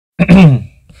I'm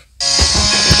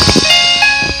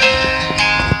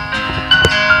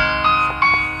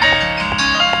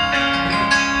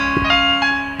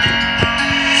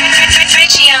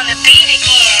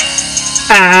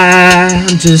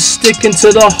just sticking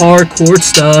to the hardcore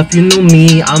stuff. You know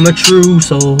me, I'm a true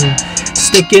soul.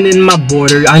 Sticking in my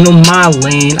border, I know my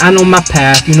lane, I know my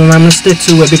path. You know I'm gonna stick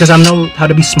to it because I know how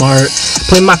to be smart.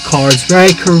 Play my cards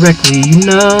right correctly, you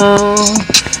know.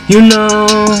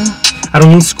 I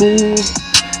don't need school,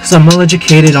 cause I'm well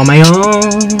educated on my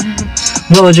own.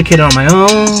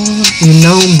 You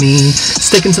know me,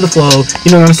 sticking to the flow.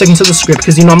 You know I'm sticking to the script,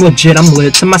 cause you know I'm legit, I'm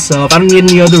lit to myself. I don't need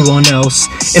any other one else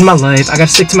in my life. I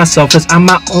gotta stick to myself, cause I'm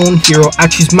my own hero. I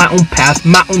choose my own path,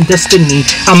 my own destiny.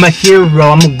 I'm a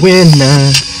hero, I'm a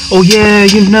winner. Oh yeah,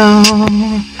 you know,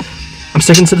 I'm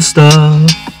sticking to the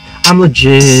stuff. I'm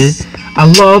legit. I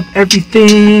love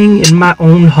everything in my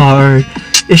own heart.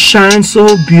 It shines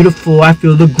so beautiful. I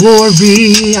feel the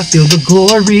glory. I feel the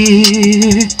glory.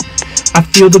 I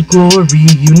feel the glory,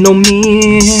 you know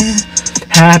me.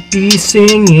 Happy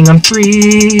singing, I'm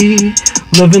free.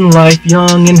 Living life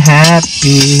young and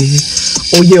happy.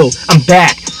 Oh yo, I'm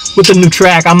back with a new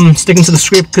track. I'm sticking to the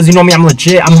script cause you know me, I'm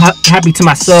legit. I'm happy to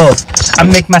myself. I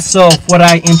make myself what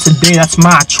I am today, that's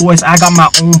my choice. I got my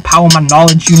own power, my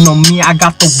knowledge, you know me. I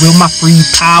got the will, my free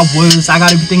powers. I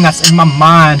got everything that's in my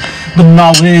mind. The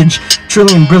knowledge,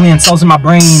 trillion brilliant cells in my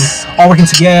brain, all working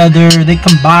together, they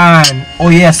combine. Oh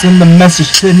yeah, send the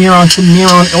message to neuron,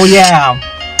 oh yeah.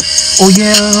 Oh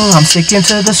yeah, I'm sticking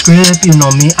to the script, you know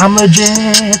me, I'm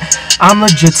legit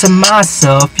to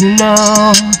myself, you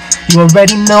know. You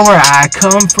already know where I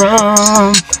come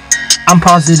from. I'm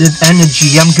positive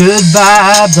energy, I'm good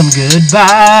vibes. I'm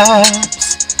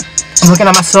looking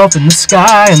at myself in the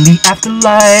sky, in the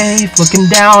afterlife, looking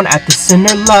down at the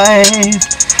sinner life.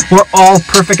 We're all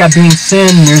perfect at being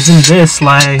sinners in this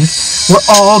life. We're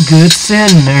all good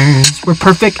sinners. We're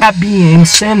perfect at being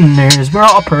sinners. We're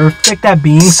all perfect at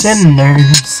being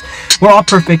sinners. We're all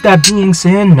perfect at being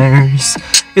sinners.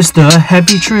 It's the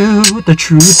heavy truth, the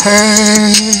truth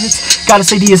hurts. Gotta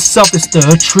say to yourself, it's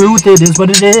the truth, it is what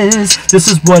it is. This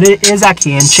is what it is, I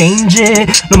can't change it,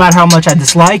 no matter how much I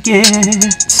dislike it.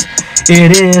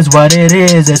 It is what it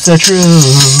is, it's the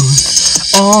truth.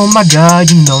 Oh my God,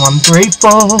 you know I'm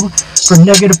grateful for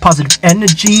negative, positive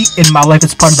energy in my life.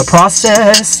 It's part of the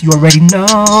process, you already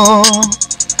know.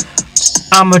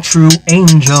 I'm a true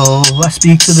angel. I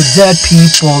speak to the dead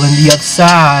people in the other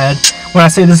side. When I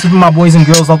say this is for my boys and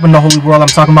girls up in the holy world, I'm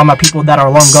talking about my people that are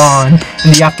long gone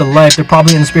in the afterlife. They're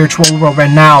probably in the spiritual world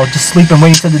right now, just sleeping,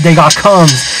 waiting till the day God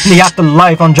comes in the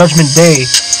afterlife on Judgment Day.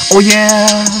 Oh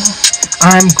yeah,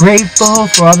 I'm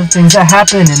grateful for all the things that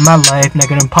happen in my life.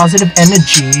 Negative and positive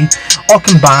energy all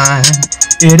combined.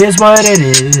 It is what it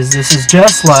is, this is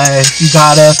just life. You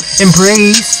gotta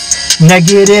embrace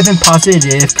negative and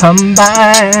positive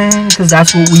combined, cause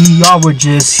that's what we are, we're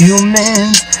just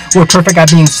humans. We're perfect at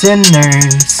being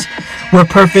sinners. We're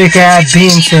perfect at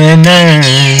being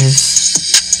sinners.